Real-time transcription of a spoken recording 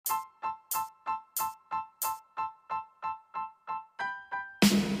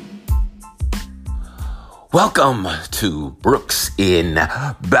Welcome to Brooks in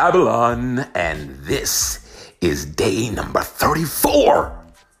Babylon, and this is day number 34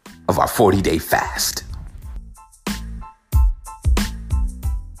 of our 40-day fast.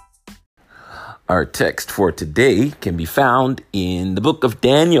 Our text for today can be found in the book of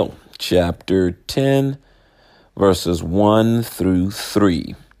Daniel, chapter 10, verses 1 through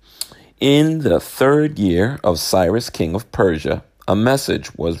 3. In the third year of Cyrus, king of Persia, a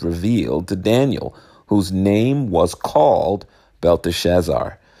message was revealed to Daniel, whose name was called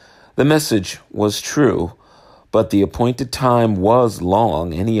Belteshazzar. The message was true, but the appointed time was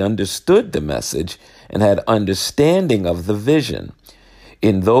long, and he understood the message and had understanding of the vision.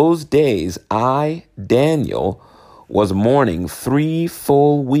 In those days, I, Daniel, was mourning 3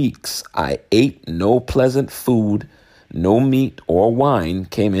 full weeks. I ate no pleasant food, no meat or wine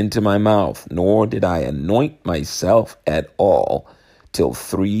came into my mouth, nor did I anoint myself at all, till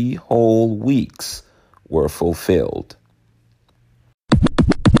 3 whole weeks were fulfilled.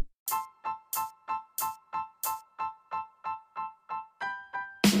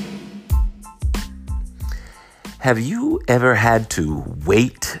 Have you ever had to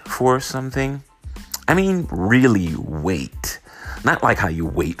wait for something? I mean, really wait. Not like how you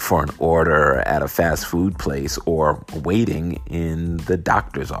wait for an order at a fast food place or waiting in the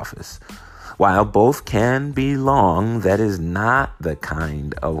doctor's office. While both can be long, that is not the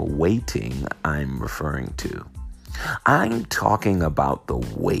kind of waiting I'm referring to. I'm talking about the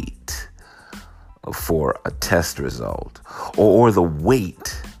wait for a test result or the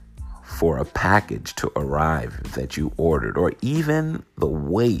wait for a package to arrive that you ordered, or even the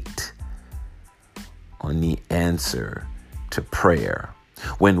wait on the answer to prayer.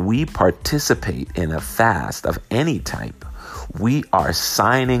 When we participate in a fast of any type, we are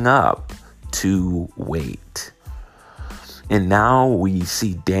signing up to wait. And now we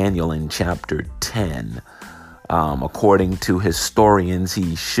see Daniel in chapter 10. According to historians,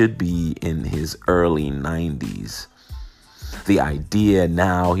 he should be in his early 90s. The idea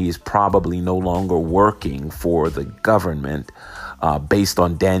now, he is probably no longer working for the government. Based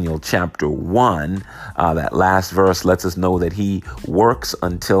on Daniel chapter 1, that last verse lets us know that he works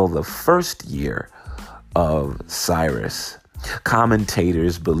until the first year of Cyrus.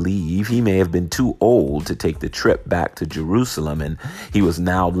 Commentators believe he may have been too old to take the trip back to Jerusalem, and he was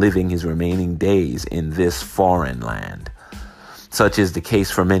now living his remaining days in this foreign land. Such is the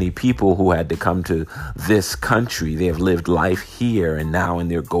case for many people who had to come to this country. They have lived life here, and now in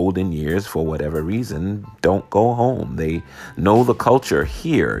their golden years, for whatever reason, don't go home. They know the culture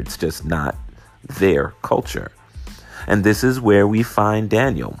here. It's just not their culture. And this is where we find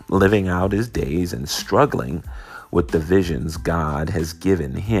Daniel living out his days and struggling with the visions God has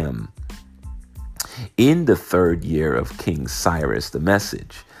given him. In the third year of King Cyrus, the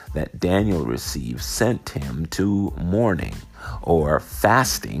message that Daniel received sent him to mourning or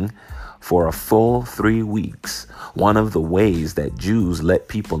fasting for a full 3 weeks. One of the ways that Jews let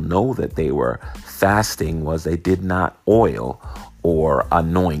people know that they were fasting was they did not oil or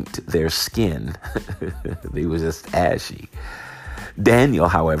anoint their skin. They were just ashy. Daniel,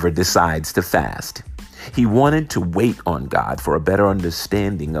 however, decides to fast. He wanted to wait on God for a better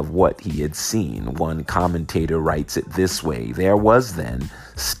understanding of what he had seen. One commentator writes it this way: there was then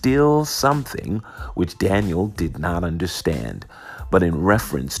still something which Daniel did not understand, but in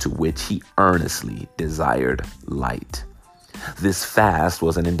reference to which he earnestly desired light. This fast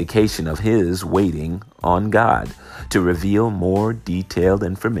was an indication of his waiting on God to reveal more detailed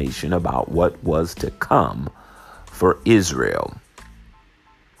information about what was to come for Israel.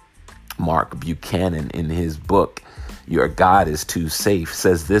 Mark Buchanan, in his book, Your God is Too Safe,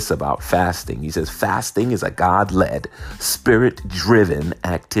 says this about fasting. He says, fasting is a God-led, spirit-driven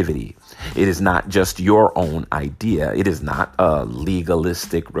activity. It is not just your own idea. It is not a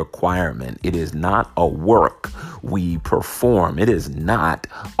legalistic requirement. It is not a work we perform. It is not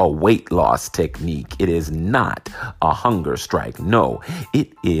a weight loss technique. It is not a hunger strike. No,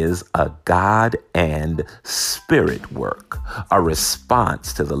 it is a God and spirit work, a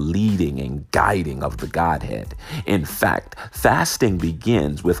response to the leading and guiding of the Godhead. In fact, fasting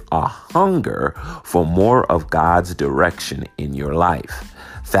begins with a hunger for more of God's direction in your life.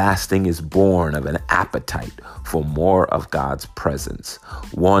 Fasting is born of an appetite for more of God's presence,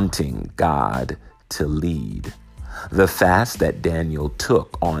 wanting God to lead. The fast that Daniel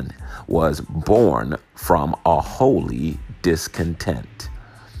took on was born from a holy discontent.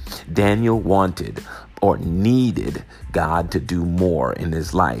 Daniel wanted or needed God to do more in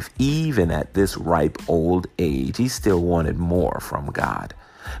his life. Even at this ripe old age, he still wanted more from God.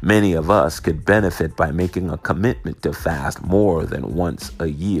 Many of us could benefit by making a commitment to fast more than once a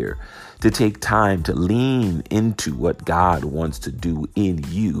year. To take time to lean into what God wants to do in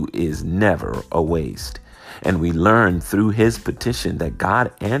you is never a waste. And we learn through his petition that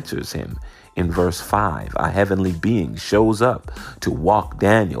God answers him. In verse 5, a heavenly being shows up to walk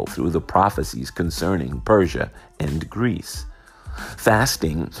Daniel through the prophecies concerning Persia and Greece.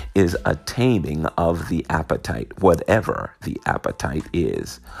 Fasting is a taming of the appetite, whatever the appetite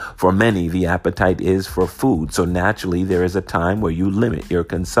is. For many, the appetite is for food, so naturally there is a time where you limit your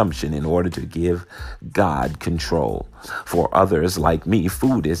consumption in order to give God control. For others, like me,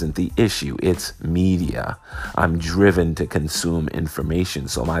 food isn't the issue, it's media. I'm driven to consume information,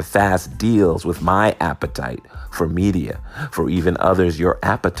 so my fast deals with my appetite for media. For even others, your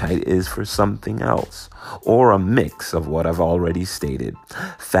appetite is for something else, or a mix of what I've already stated.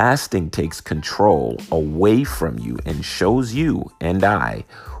 Fasting takes control away from you and shows you and I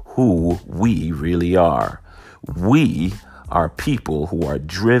who we really are. We are people who are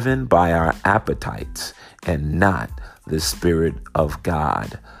driven by our appetites and not the Spirit of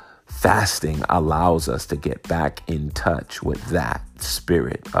God. Fasting allows us to get back in touch with that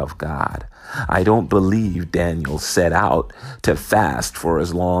Spirit of God. I don't believe Daniel set out to fast for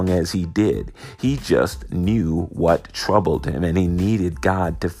as long as he did. He just knew what troubled him and he needed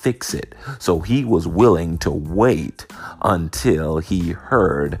God to fix it. So he was willing to wait until he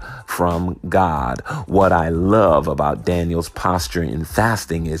heard from God. What I love about Daniel's posture in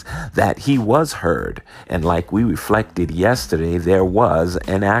fasting is that he was heard. And like we reflected yesterday, there was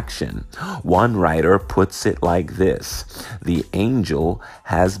an action. One writer puts it like this: the angel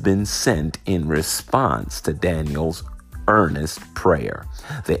has been sent in response to Daniel's earnest prayer.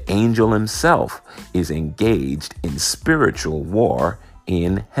 The angel himself is engaged in spiritual war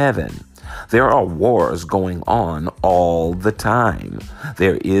in heaven. There are wars going on all the time.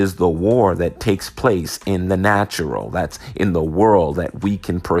 There is the war that takes place in the natural, that's in the world that we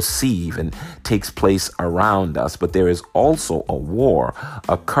can perceive and takes place around us. But there is also a war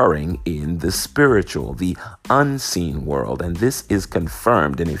occurring in the spiritual, the unseen world. And this is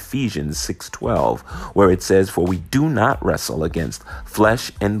confirmed in Ephesians 6:12, where it says, "For we do not wrestle against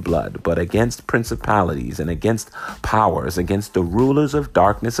flesh and blood, but against principalities and against powers, against the rulers of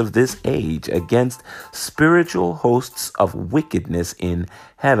darkness of this age, against spiritual hosts of wickedness in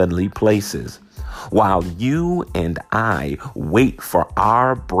heavenly places." While you and I wait for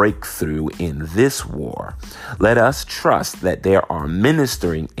our breakthrough in this war, let us trust that there are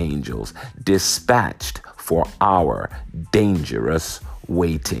ministering angels dispatched for our dangerous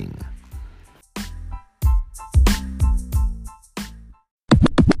waiting.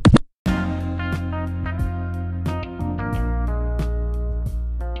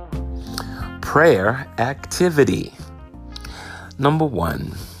 Prayer activity. Number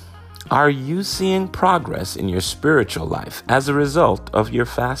 1, are you seeing progress in your spiritual life as a result of your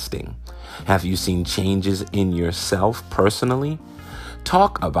fasting? Have you seen changes in yourself personally?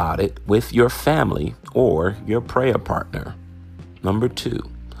 Talk about it with your family or your prayer partner. Number 2,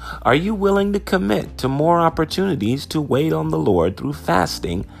 are you willing to commit to more opportunities to wait on the Lord through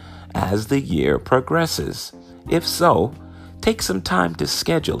fasting as the year progresses? If so, take some time to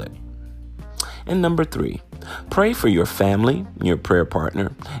schedule it. And number 3, pray for your family, your prayer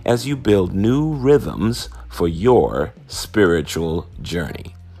partner, as you build new rhythms for your spiritual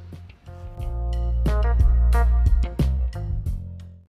journey.